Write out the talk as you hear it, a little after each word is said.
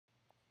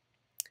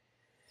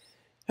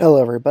Hello,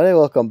 everybody.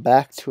 Welcome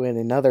back to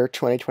another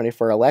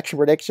 2024 election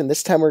prediction.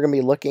 This time we're going to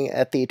be looking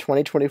at the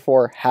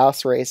 2024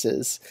 House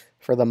races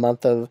for the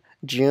month of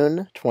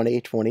June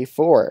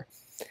 2024.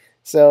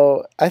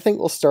 So I think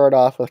we'll start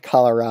off with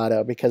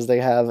Colorado because they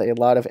have a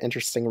lot of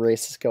interesting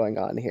races going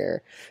on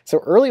here. So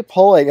early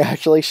polling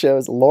actually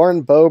shows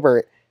Lauren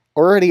Boebert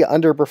already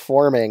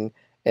underperforming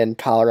in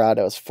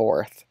Colorado's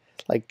 4th.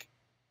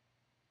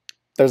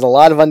 There's a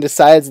lot of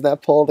undecideds in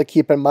that poll to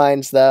keep in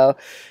mind, though.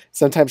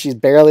 Sometimes she's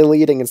barely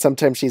leading, and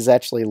sometimes she's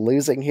actually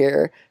losing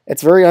here.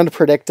 It's very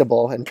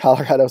unpredictable in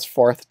Colorado's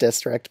 4th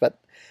district, but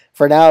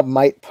for now, it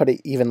might put it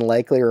even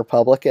likely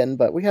Republican,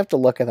 but we have to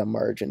look at the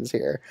margins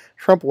here.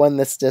 Trump won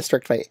this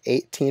district by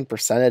 18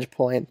 percentage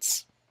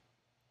points.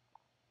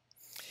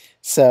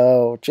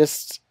 So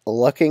just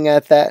looking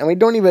at that, and we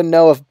don't even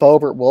know if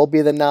Boebert will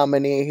be the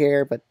nominee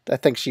here, but I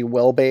think she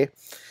will be.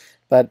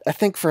 But I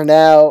think for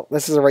now,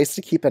 this is a race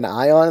to keep an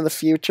eye on in the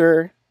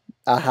future.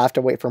 I'll have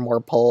to wait for more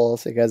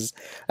polls because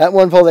that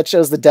one poll that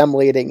shows the Dem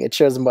leading, it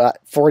shows about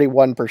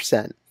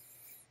 41%.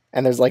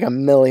 And there's like a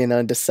million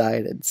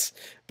undecideds.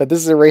 But this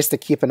is a race to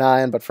keep an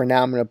eye on, but for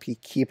now I'm going to be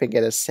keeping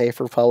it as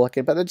safe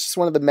Republican. But I just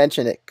wanted to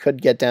mention it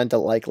could get down to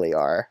likely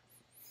R.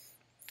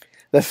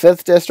 The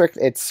 5th district,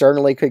 it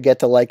certainly could get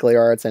to likely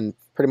R. It's in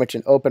pretty much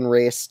an open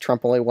race.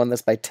 Trump only won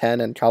this by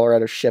 10, and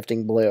Colorado's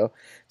shifting blue.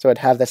 So I'd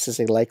have this as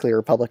a likely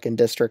Republican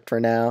district for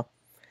now.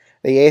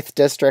 The 8th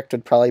district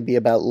would probably be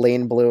about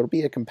lane blue. It'll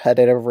be a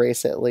competitive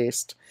race at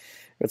least.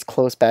 It was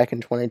close back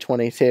in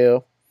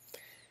 2022.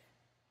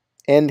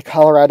 In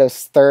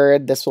Colorado's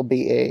 3rd, this will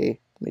be a...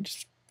 Let me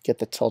just get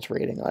the tilt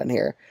rating on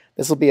here.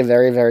 This will be a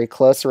very, very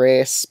close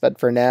race. But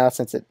for now,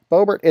 since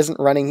Boebert isn't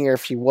running here,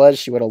 if she was,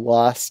 she would have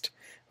lost.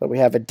 But we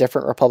have a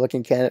different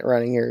Republican candidate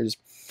running here who's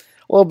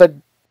a little bit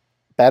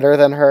better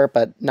than her,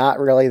 but not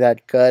really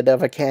that good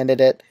of a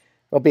candidate.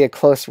 It'll be a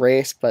close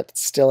race, but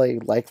still a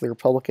likely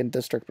Republican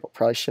district. It'll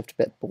probably shift a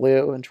bit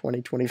blue in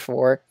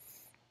 2024.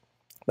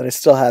 But I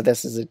still have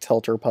this as a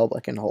tilt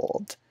Republican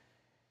hold.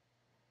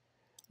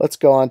 Let's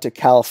go on to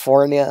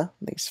California.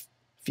 These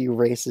few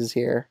races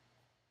here.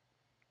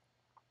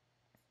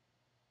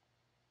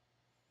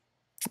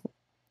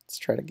 Let's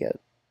try to get...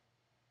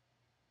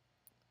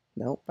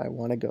 Nope, I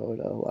want to go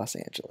to Los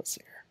Angeles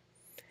here.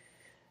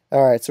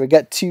 All right, so we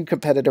got 2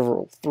 competitive,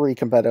 3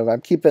 competitive.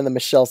 I'm keeping the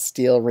Michelle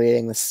Steele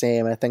rating the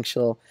same. I think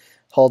she'll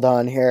hold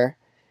on here.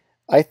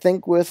 I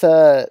think with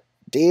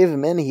Dave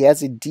Min, he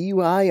has a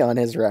DUI on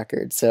his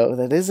record, so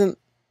that isn't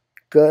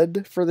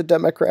good for the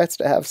Democrats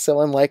to have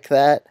someone like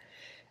that.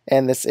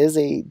 And this is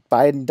a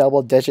Biden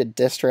double-digit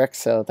district,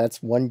 so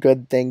that's one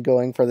good thing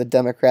going for the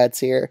Democrats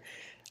here.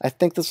 I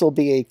think this will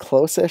be a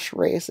close-ish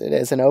race. It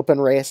is an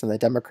open race, and the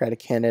Democratic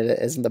candidate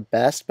isn't the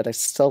best, but I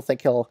still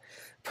think he'll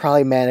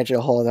probably manage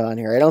to hold on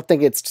here. I don't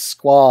think it's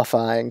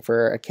disqualifying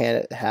for a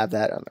candidate to have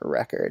that on the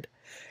record.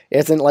 It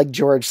isn't like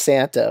George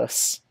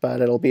Santos,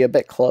 but it'll be a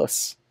bit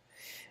close.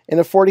 In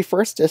the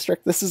 41st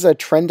district, this is a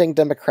trending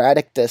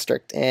Democratic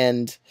district,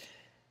 and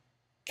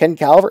Ken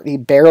Calvert, he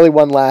barely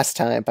won last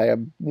time by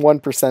 1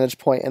 percentage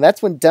point, and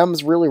that's when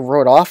Dems really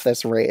wrote off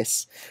this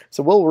race.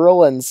 So Will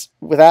Rowlands,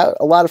 without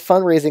a lot of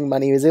fundraising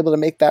money, he was able to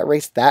make that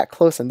race that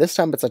close, and this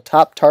time it's a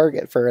top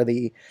target for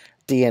the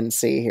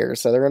DNC here.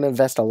 So they're going to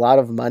invest a lot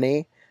of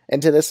money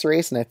into this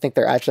race, and I think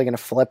they're actually going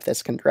to flip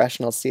this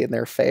congressional seat in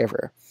their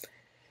favor.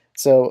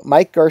 So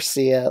Mike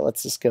Garcia,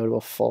 let's just go to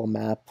a full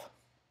map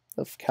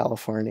of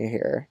California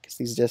here, because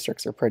these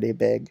districts are pretty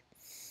big.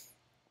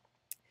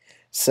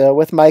 So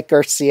with Mike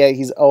Garcia,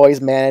 he's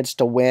always managed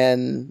to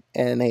win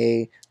in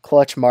a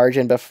clutch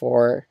margin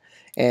before.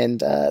 And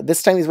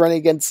this time he's running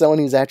against someone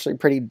who's actually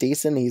pretty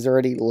decent. He's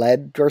already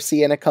led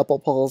Garcia in a couple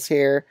polls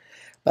here.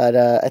 But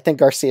I think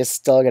Garcia is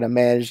still going to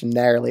manage to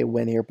narrowly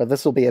win here. But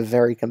this will be a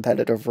very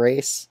competitive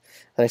race.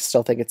 But I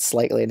still think it's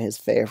slightly in his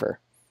favor.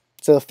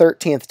 So the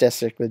 13th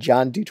district with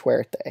John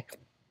Duterte.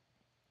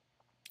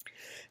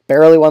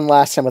 Barely won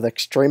last time with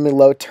extremely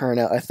low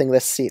turnout. I think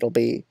this seat will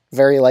be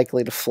very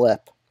likely to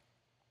flip.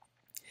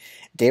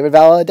 David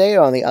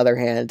Valadao, on the other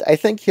hand, I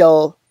think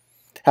he'll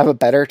have a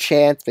better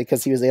chance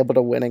because he was able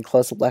to win in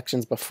close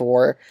elections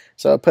before.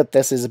 So I put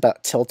this as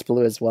about tilt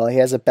blue as well. He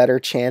has a better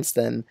chance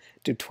than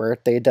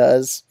Duterte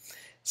does.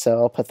 So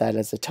I'll put that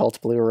as a tilt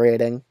blue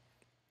rating.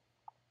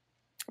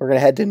 We're going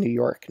to head to New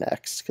York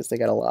next because they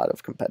got a lot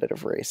of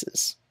competitive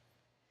races.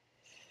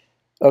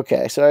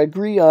 Okay, so I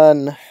agree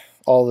on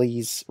all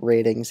these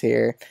ratings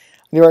here.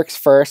 New York's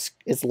first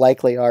is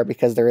likely R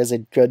because there is a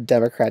good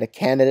Democratic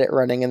candidate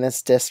running in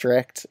this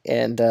district,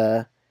 and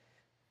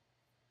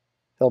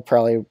he'll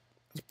probably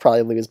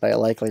lose by a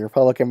likely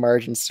Republican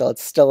margin. Still,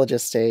 it's still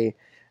just a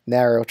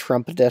narrow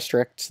Trump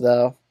district,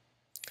 though.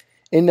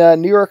 In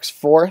New York's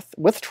 4th,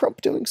 with Trump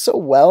doing so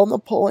well in the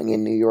polling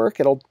in New York,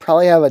 it'll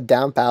probably have a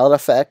down ballot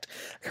effect.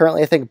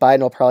 Currently, I think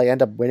Biden will probably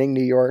end up winning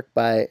New York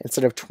by,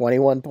 instead of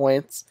 21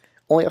 points,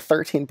 only a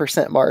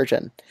 13%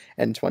 margin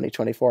in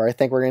 2024. I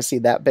think we're going to see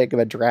that big of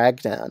a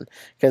drag down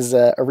because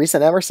a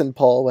recent Emerson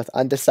poll with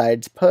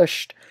undecideds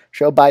pushed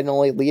showed Biden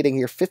only leading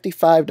here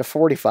 55 to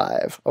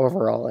 45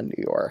 overall in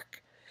New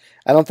York.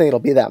 I don't think it'll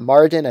be that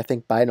margin. I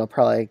think Biden will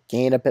probably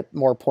gain a bit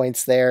more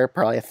points there,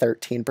 probably a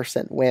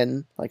 13%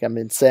 win, like I've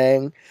been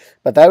saying.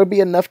 But that would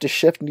be enough to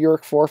shift New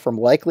York 4 from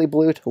likely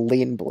blue to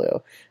lean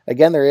blue.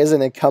 Again, there is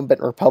an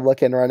incumbent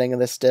Republican running in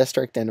this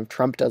district, and if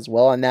Trump does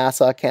well in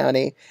Nassau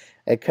County,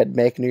 it could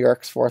make New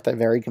York's 4th a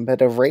very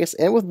competitive race.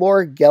 And with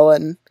Laura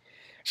Gillen,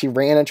 she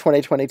ran in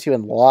 2022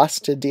 and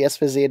lost to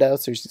D'Esposito,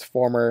 so she's a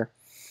former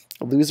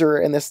loser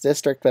in this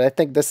district, but I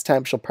think this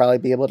time she'll probably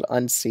be able to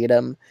unseat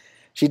him.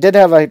 She did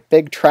have a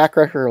big track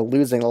record of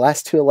losing. The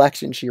last 2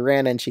 elections she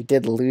ran in, she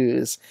did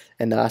lose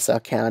in Nassau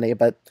County,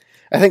 but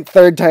I think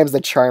third time's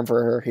the charm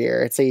for her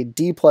here. It's a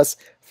D plus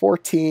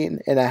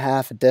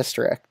 14.5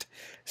 district,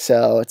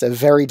 so it's a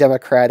very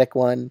Democratic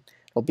one.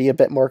 It'll be a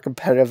bit more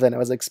competitive than I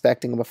was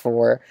expecting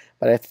before,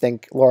 but I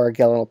think Laura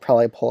Gillen will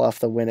probably pull off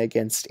the win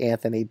against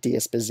Anthony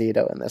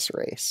D'Esposito in this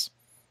race.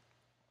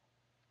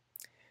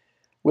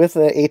 With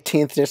the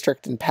 18th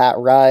district and Pat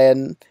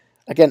Ryan,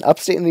 again,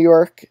 upstate New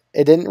York,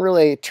 it didn't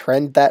really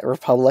trend that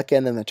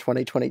Republican in the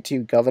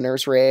 2022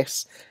 governor's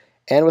race.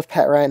 And with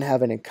Pat Ryan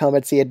having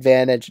incumbency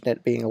advantage and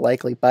it being a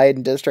likely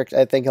Biden district,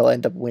 I think he'll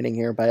end up winning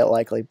here by a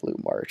likely blue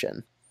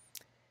margin.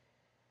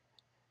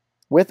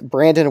 With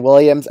Brandon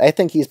Williams, I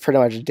think he's pretty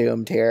much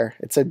doomed here.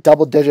 It's a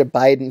double-digit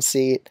Biden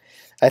seat.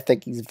 I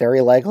think he's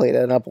very likely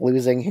to end up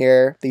losing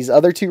here. These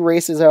other 2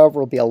 races, however,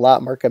 will be a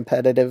lot more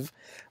competitive.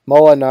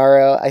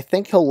 Molinaro, I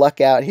think he'll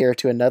luck out here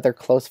to another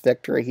close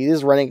victory. He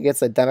is running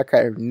against a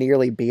Democrat who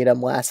nearly beat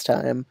him last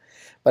time,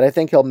 but I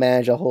think he'll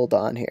manage to hold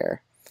on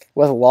here.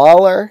 With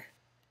Lawler,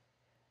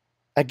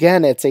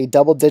 again, it's a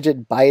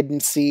double-digit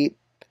Biden seat.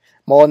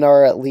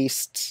 Molinaro, at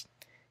least,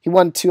 he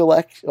won 2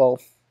 elections. Well,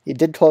 he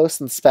did close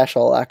in the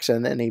special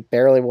election, and he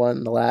barely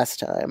won the last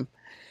time.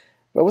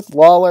 But with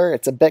Lawler,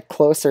 it's a bit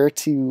closer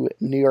to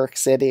New York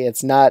City.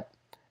 It's not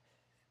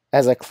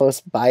as a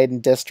close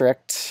Biden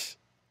district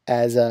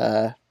as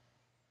a...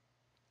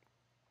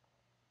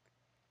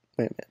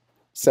 Wait a minute.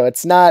 So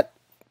it's not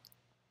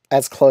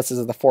as close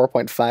as the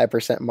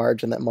 4.5%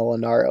 margin that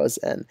Molinaro is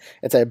in.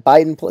 It's a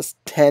Biden plus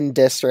 10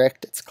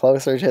 district. It's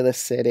closer to the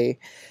city.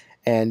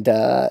 And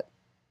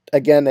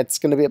again, it's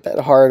going to be a bit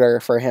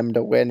harder for him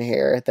to win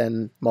here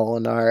than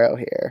Molinaro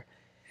here.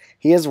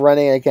 He is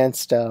running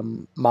against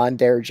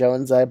Mondaire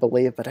Jones, I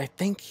believe, but I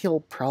think he'll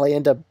probably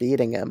end up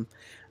beating him.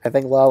 I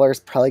think Lawler's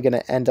probably going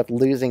to end up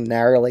losing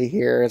narrowly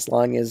here as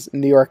long as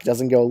New York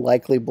doesn't go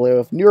likely blue.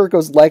 If New York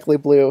goes likely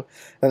blue,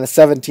 then the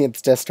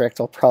 17th district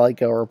will probably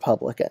go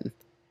Republican,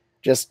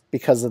 just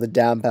because of the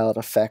down ballot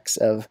effects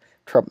of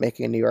Trump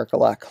making New York a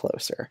lot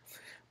closer.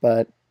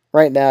 But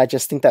right now, I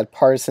just think that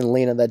partisan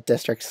lean in that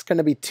district is going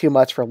to be too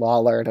much for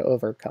Lawler to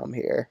overcome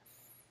here.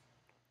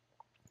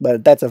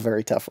 But that's a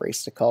very tough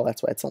race to call.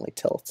 That's why it's only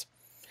tilt.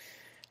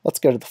 Let's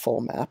go to the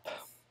full map.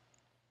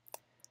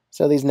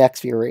 So these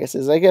next few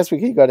races, I guess we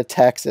could go to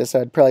Texas.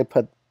 I'd probably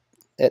put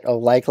it a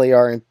likely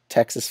R in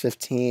Texas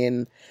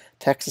 15.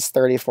 Texas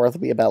 34th will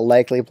be about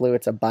likely blue.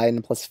 It's a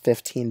Biden plus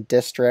 15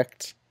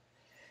 district.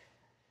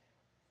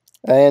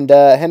 And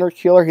Henry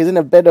Cuellar, he's in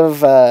a bit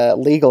of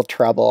legal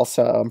trouble,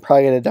 so I'm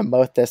probably going to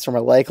demote this from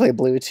a likely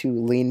blue to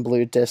lean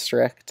blue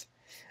district.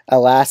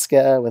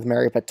 Alaska with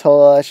Mary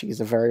Patola. She's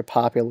a very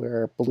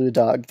popular Blue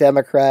Dog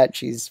Democrat.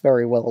 She's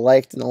very well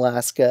liked in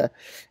Alaska,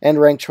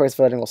 and ranked choice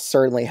voting will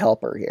certainly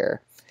help her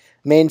here.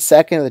 Maine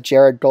second with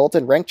Jared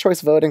Golden. Ranked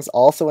choice voting is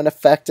also in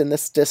effect in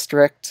this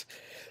district,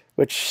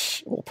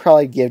 which will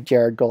probably give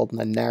Jared Golden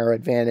a narrow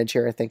advantage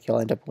here. I think he'll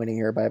end up winning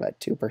here by about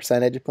 2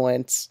 percentage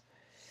points.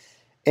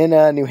 In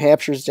New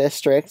Hampshire's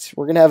district,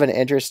 we're going to have an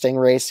interesting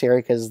race here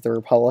because the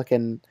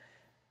Republican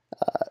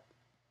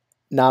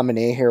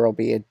nominee here will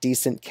be a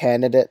decent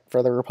candidate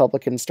for the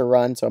Republicans to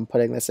run, so I'm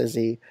putting this as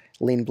a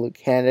lean blue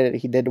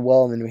candidate. He did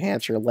well in the New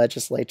Hampshire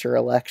legislature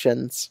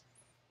elections.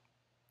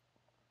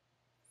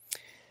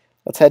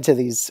 Let's head to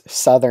these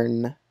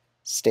southern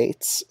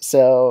states.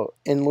 So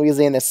in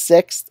Louisiana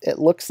 6th, it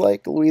looks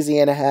like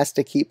Louisiana has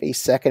to keep a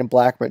second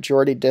black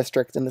majority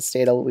district in the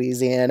state of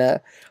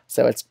Louisiana,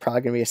 so it's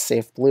probably going to be a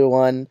safe blue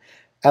one.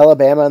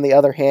 Alabama, on the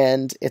other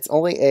hand, it's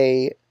only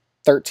a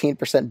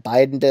 13%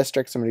 Biden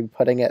district, so I'm going to be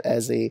putting it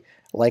as a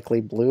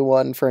likely blue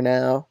one for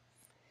now.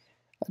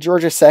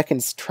 Georgia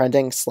 2nd's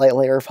trending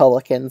slightly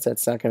Republican, so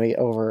it's not going to be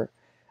over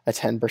a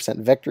 10%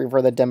 victory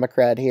for the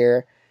Democrat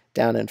here.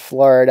 Down in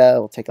Florida,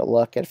 we'll take a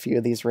look at a few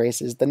of these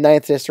races. The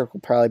 9th district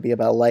will probably be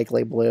about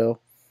likely blue.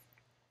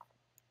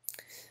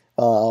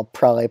 I'll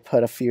probably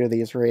put a few of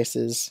these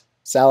races.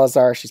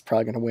 Salazar, she's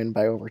probably going to win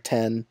by over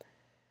 10.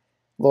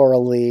 Laura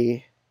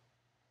Lee,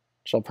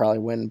 she'll probably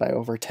win by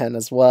over 10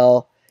 as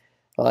well.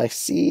 Well, I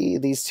see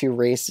these 2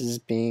 races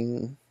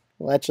being...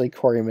 Well, actually,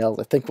 Corey Mills,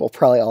 I think, will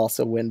probably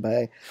also win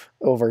by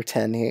over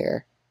 10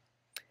 here.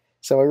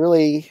 So we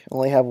really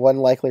only have one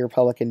likely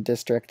Republican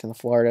district, and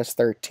Florida's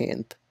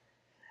 13th.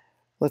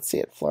 Let's see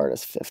at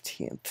Florida's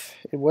 15th.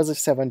 It was a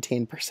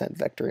 17%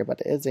 victory,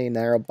 but it is a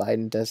narrow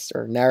Biden district,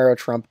 or narrow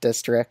Trump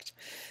district.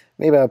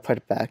 Maybe I would put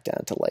it back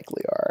down to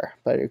likely R,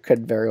 but it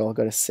could very well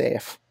go to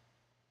safe.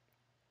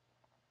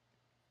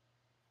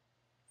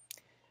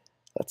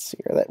 Let's see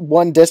here. That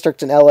one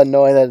district in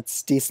Illinois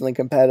that's decently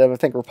competitive. I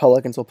think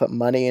Republicans will put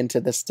money into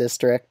this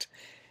district.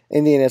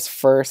 Indiana's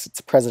first.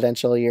 It's a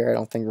presidential year. I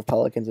don't think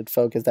Republicans would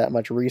focus that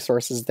much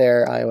resources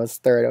there. Iowa's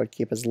third. I would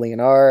keep as Lean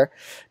R.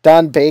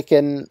 Don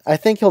Bacon, I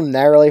think he'll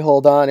narrowly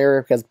hold on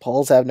here because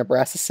polls have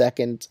Nebraska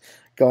second,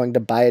 going to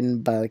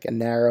Biden by like a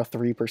narrow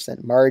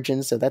 3%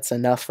 margin. So that's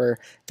enough for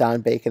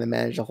Don Bacon to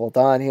manage to hold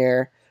on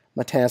here.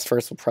 Montana's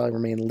first will probably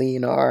remain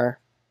Lean R.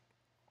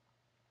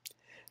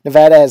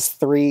 Nevada has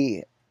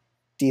three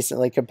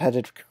decently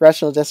competitive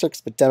congressional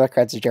districts, but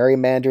Democrats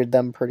gerrymandered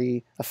them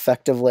pretty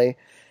effectively.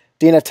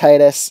 Dina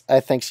Titus, I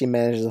think she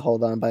manages to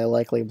hold on by a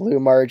likely blue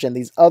margin.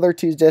 These other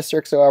two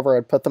districts, however, I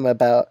would put them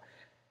about,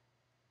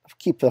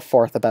 keep the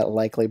fourth about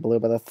likely blue,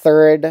 but the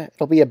third,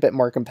 it'll be a bit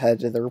more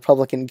competitive. The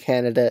Republican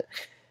candidate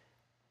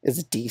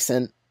is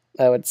decent,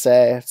 I would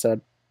say,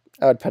 so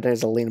I would put it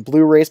as a lean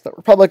blue race, but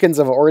Republicans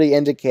have already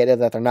indicated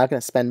that they're not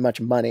going to spend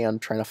much money on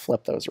trying to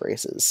flip those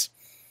races.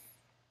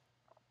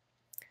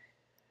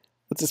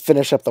 Let's just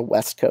finish up the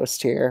West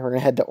Coast here. We're going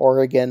to head to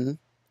Oregon.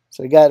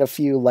 So we got a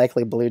few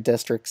likely blue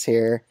districts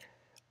here,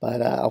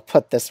 but I'll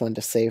put this one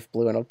to safe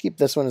blue, and I'll keep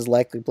this one as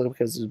likely blue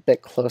because it's a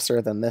bit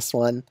closer than this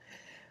one.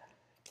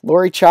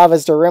 Lori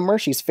Chavez DeRimmer,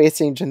 she's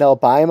facing Janelle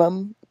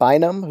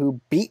Bynum,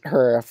 who beat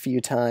her a few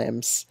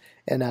times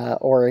in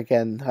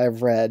Oregon,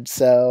 I've read.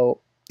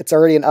 So it's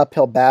already an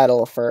uphill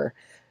battle for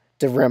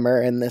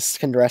DeRimmer in this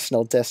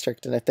congressional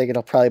district, and I think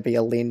it'll probably be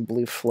a lean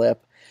blue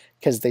flip,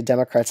 because the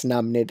Democrats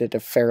nominated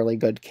a fairly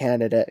good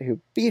candidate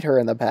who beat her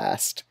in the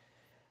past.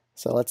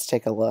 So let's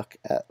take a look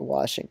at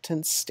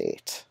Washington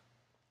State.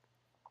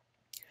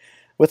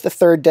 With the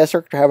 3rd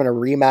district, we're having a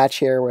rematch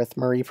here with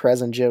Marie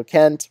Perez and Joe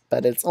Kent,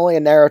 but it's only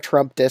a narrow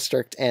Trump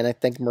district, and I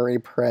think Marie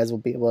Perez will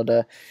be able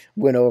to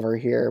win over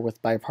here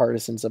with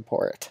bipartisan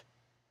support.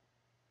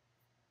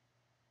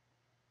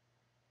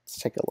 Let's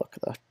take a look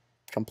at the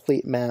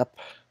complete map.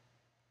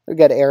 We've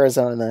got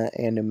Arizona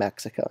and New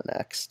Mexico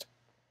next.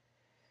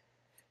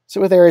 So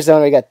with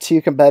Arizona, we got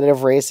two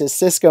competitive races.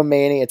 Cisco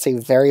Maney, it's a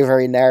very,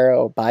 very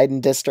narrow Biden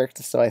district,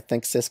 so I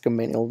think Cisco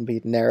Maney will be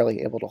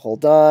narrowly able to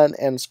hold on.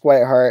 And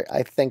Squire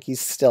I think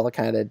he's still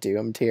kind of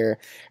doomed here.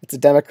 It's a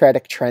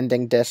Democratic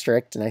trending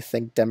district, and I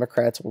think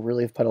Democrats will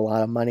really put a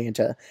lot of money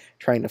into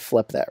trying to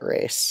flip that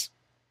race.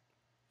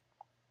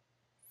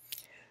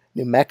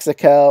 New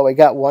Mexico, we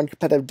got one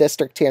competitive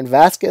district here, and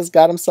Vasquez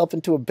got himself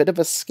into a bit of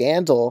a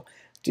scandal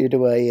due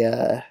to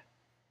a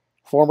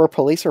former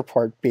police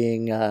report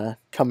being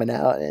coming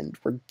out, and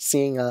we're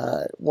seeing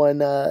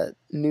one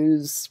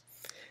news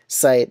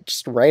site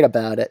just write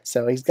about it.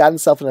 So he's got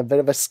himself in a bit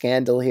of a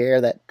scandal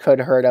here that could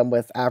hurt him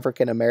with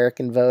African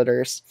American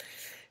voters.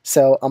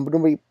 So I'm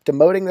going to be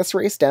demoting this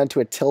race down to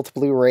a tilt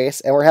blue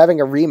race, and we're having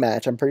a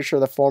rematch. I'm pretty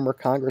sure the former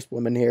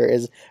congresswoman here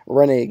is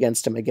running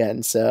against him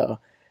again, so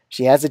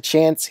she has a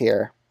chance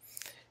here.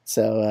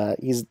 So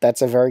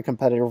that's a very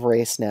competitive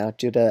race now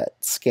due to that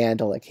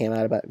scandal that came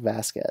out about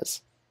Vasquez.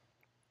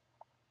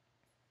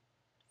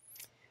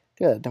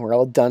 Good. Then we're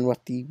all done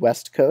with the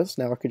West Coast.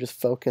 Now we can just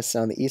focus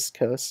on the East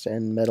Coast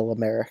and Middle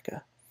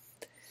America.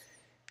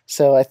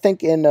 So I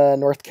think in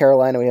North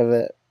Carolina we have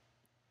a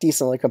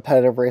decently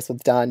competitive race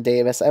with Don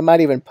Davis. I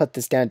might even put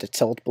this down to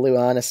tilt blue,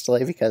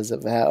 honestly, because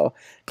of how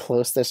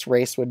close this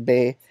race would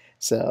be.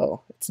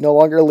 So it's no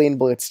longer lean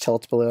blue, it's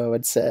tilt blue, I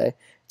would say.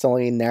 It's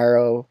only a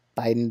narrow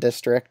Biden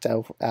district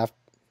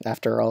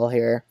after all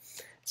here.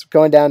 So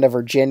going down to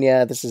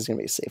Virginia, this is going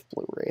to be a safe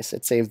blue race.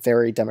 It's a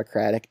very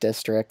Democratic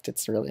district.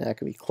 It's really not going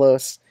to be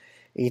close.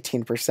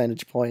 18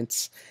 percentage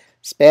points.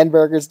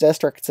 Spanberger's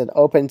district, it's an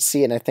open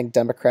seat, and I think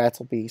Democrats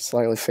will be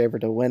slightly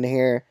favored to win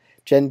here.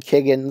 Jen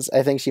Kiggins,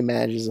 I think she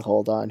manages to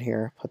hold on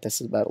here. But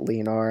this is about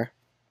lean R.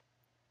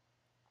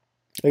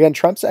 Again,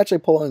 Trump's actually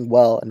polling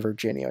well in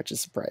Virginia, which is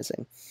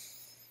surprising.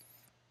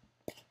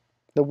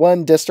 The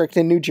one district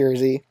in New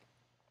Jersey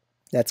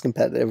that's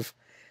competitive.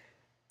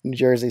 New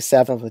Jersey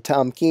 7th with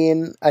Tom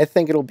Keene. I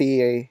think it'll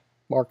be a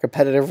more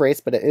competitive race,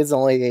 but it is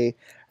only a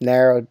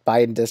narrowed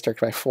Biden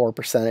district by 4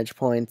 percentage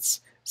points.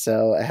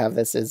 So I have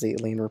this as a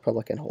lean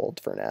Republican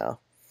hold for now.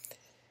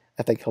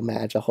 I think he'll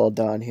manage to hold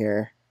on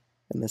here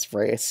in this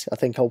race. I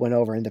think he'll win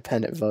over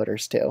independent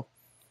voters too.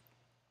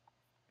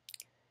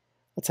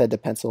 Let's head to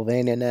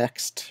Pennsylvania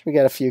next. We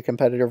got a few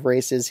competitive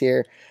races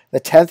here.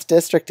 The 10th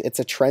district, it's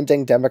a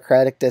trending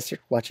Democratic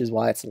district, which is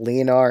why it's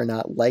lean R,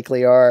 not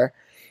likely R.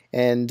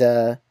 And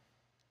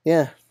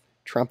yeah,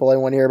 Trump only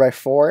won here by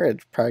 4.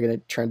 It's probably going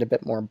to trend a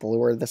bit more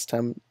bluer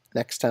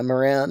next time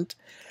around.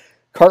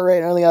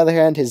 Cartwright, on the other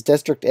hand, his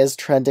district is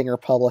trending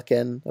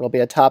Republican. It'll be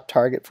a top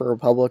target for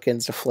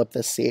Republicans to flip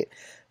this seat.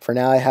 For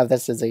now, I have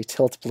this as a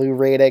tilt blue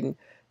rating.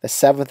 The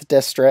 7th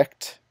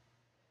district,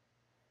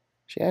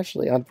 she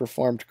actually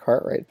underperformed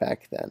Cartwright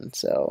back then,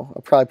 so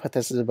I'll probably put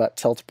this as about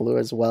tilt blue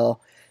as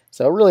well.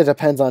 So it really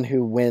depends on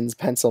who wins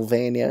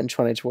Pennsylvania in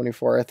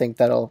 2024. I think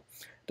that'll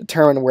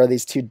determine where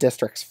these two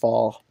districts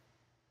fall.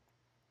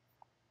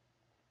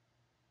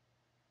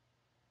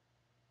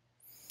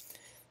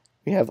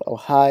 We have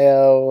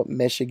Ohio,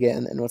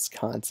 Michigan, and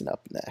Wisconsin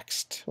up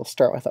next. We'll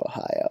start with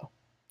Ohio.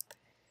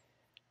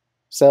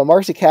 So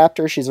Marcy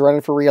Kaptur, she's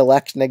running for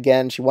re-election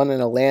again. She won in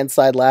a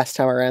landslide last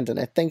time around, and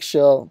I think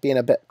she'll be in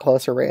a bit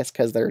closer race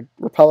because their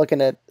Republican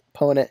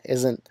opponent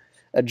isn't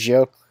a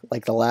joke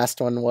like the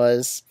last one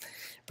was.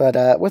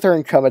 But with her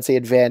incumbency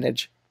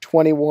advantage,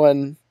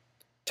 21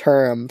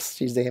 terms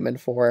she's aiming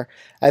for,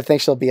 I think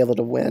she'll be able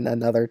to win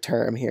another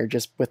term here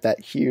just with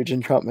that huge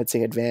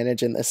incumbency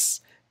advantage in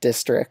this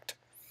district.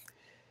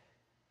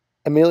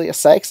 Amelia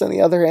Sykes, on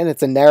the other hand,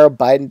 it's a narrow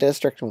Biden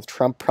district, with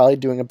Trump probably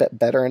doing a bit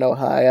better in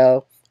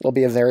Ohio. It'll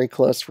be a very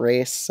close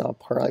race, so I'll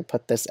probably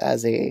put this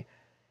as a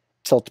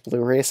tilt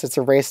blue race. It's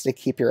a race to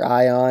keep your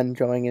eye on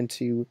going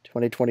into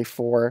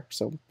 2024,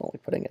 so I'm only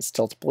putting it as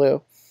tilt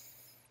blue.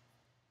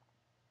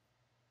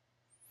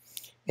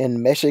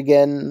 In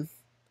Michigan,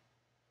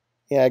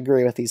 yeah, I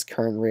agree with these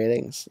current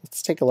ratings.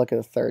 Let's take a look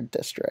at the 3rd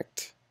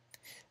district.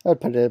 I would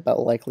put it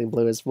about likely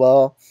blue as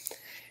well.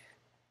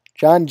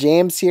 John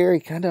James here, he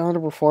kind of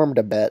underperformed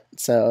a bit,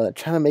 so it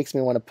kind of makes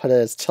me want to put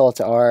it as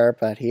tilt R,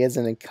 but he is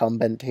an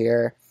incumbent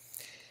here.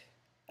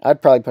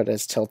 I'd probably put it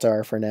as tilt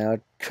R for now.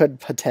 It could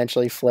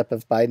potentially flip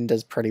if Biden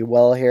does pretty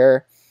well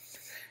here.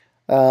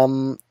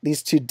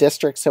 These 2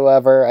 districts,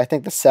 however, I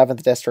think the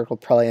 7th district will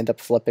probably end up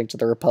flipping to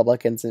the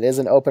Republicans. It is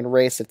an open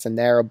race. It's a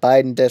narrow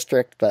Biden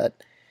district, but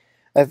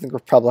I think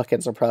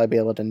Republicans will probably be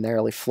able to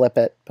narrowly flip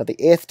it. But the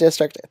 8th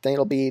district, I think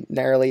it'll be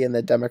narrowly in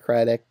the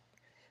Democratic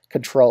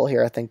control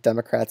here. I think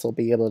Democrats will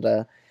be able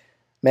to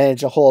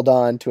manage to hold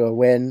on to a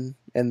win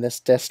in this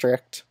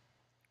district.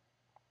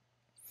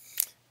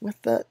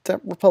 With the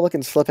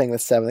Republicans flipping the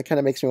 7th, it kind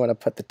of makes me want to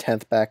put the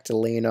 10th back to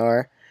lean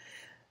R.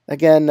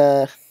 Again,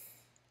 I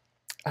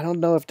don't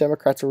know if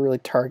Democrats will really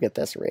target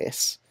this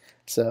race.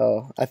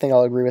 So I think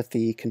I'll agree with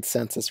the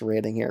consensus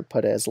rating here and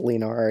put it as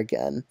lean R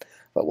again.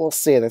 But we'll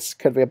see. This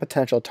could be a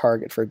potential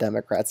target for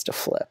Democrats to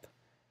flip.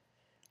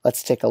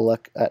 Let's take a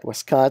look at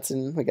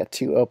Wisconsin. We got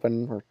 2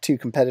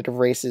 competitive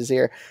races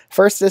here.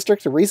 1st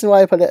district, the reason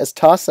why I put it as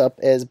toss-up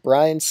is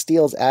Brian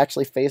Steele's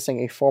actually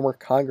facing a former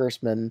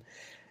congressman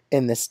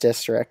in this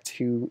district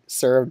who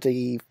served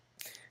a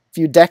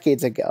few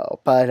decades ago.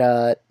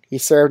 But he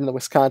served in the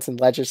Wisconsin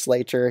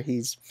legislature.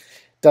 He's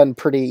done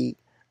pretty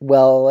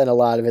well in a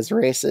lot of his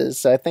races.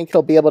 So I think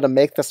he'll be able to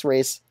make this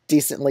race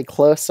decently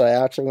close. So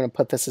I actually want to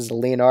put this as a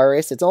lean R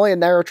race. It's only a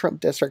narrow Trump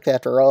district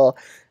after all.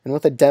 And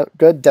with a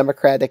good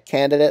Democratic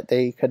candidate,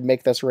 they could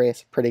make this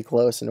race pretty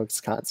close in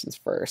Wisconsin's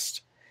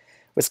 1st.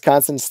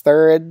 Wisconsin's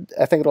 3rd,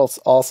 I think it'll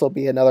also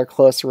be another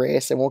close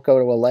race. It won't go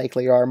to a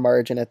likely R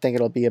margin. I think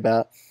it'll be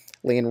about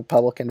lean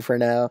Republican for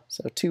now.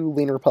 So 2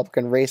 lean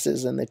Republican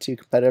races in the 2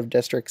 competitive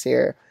districts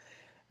here.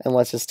 And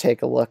let's just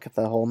take a look at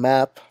the whole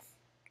map.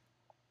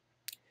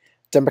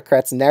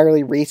 Democrats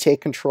narrowly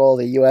retake control of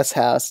the U.S.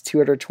 House,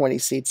 220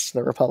 seats to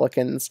the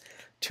Republicans,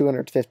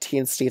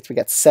 215 seats. We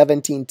got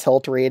 17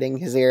 tilt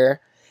ratings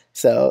here.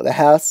 So the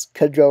House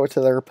could go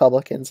to the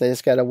Republicans. They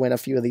just got to win a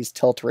few of these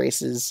tilt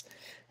races,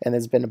 and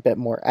there's been a bit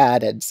more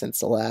added since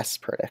the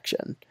last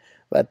prediction.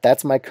 But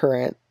that's my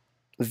current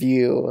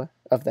view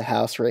of the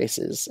House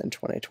races in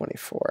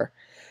 2024.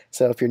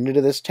 So if you're new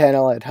to this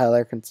channel, I'd highly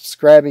recommend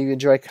subscribe if you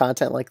enjoy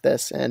content like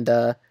this. And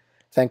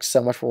thanks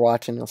so much for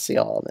watching. I'll see you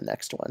all in the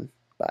next one.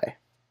 Bye.